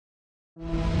This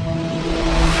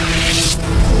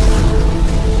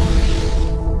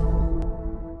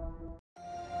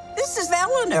is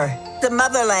Eleanor, the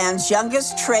motherland's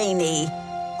youngest trainee.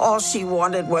 All she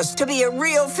wanted was to be a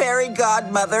real fairy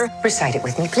godmother. Recite it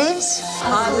with me, please.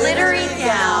 A glittery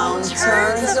gown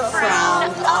turns a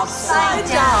frown upside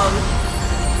down.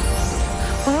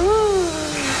 Ooh,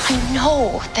 I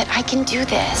know that I can do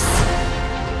this.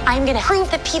 I'm gonna prove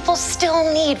that people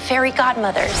still need fairy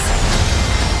godmothers.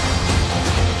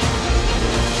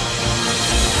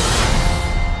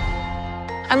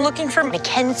 I'm looking for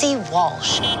Mackenzie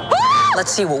Walsh.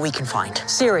 Let's see what we can find.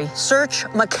 Siri, search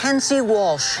Mackenzie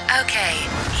Walsh. Okay,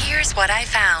 here's what I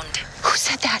found. Who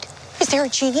said that? Is there a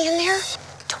genie in there?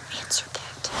 Don't answer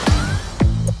that.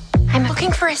 I'm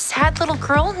looking for a sad little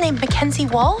girl named Mackenzie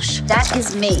Walsh. That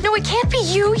is me. No, it can't be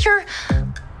you. You're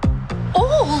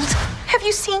old. Have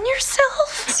you seen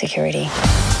yourself? Security.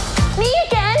 Me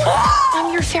again?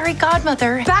 I'm your fairy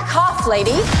godmother. Back off,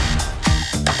 lady.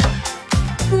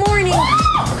 Morning.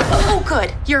 Oh,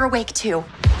 good. You're awake too.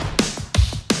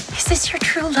 Is this your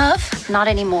true love? Not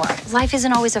anymore. Life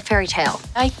isn't always a fairy tale.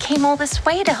 I came all this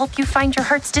way to help you find your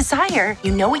heart's desire.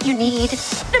 You know what you need? A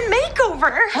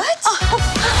makeover. What? Oh.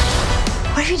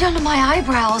 What have you done to my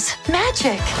eyebrows?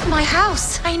 Magic. My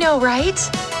house. I know, right?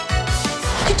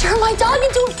 You turned my dog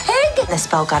into a pig? The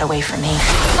spell got away from me.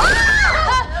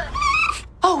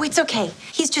 Oh, it's okay.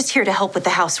 He's just here to help with the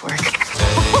housework.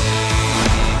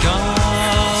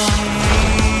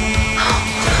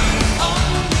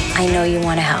 I know you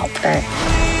want to help, but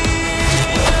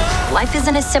life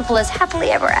isn't as simple as happily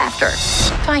ever after.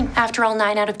 Fine. After all,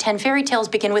 9 out of 10 fairy tales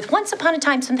begin with once upon a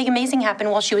time something amazing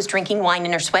happened while she was drinking wine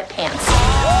in her sweatpants.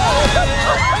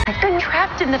 I've been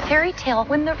trapped in the fairy tale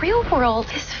when the real world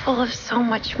is full of so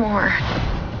much more.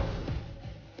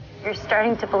 You're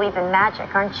starting to believe in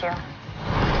magic, aren't you?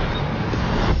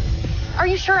 Are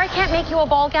you sure I can't make you a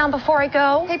ball gown before I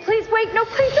go? Hey, please wait. No,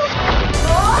 please don't.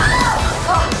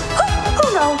 Oh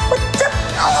no, what the?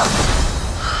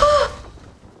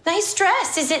 Nice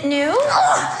dress. Is it new?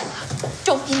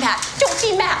 Don't be mad. Don't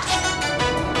be mad.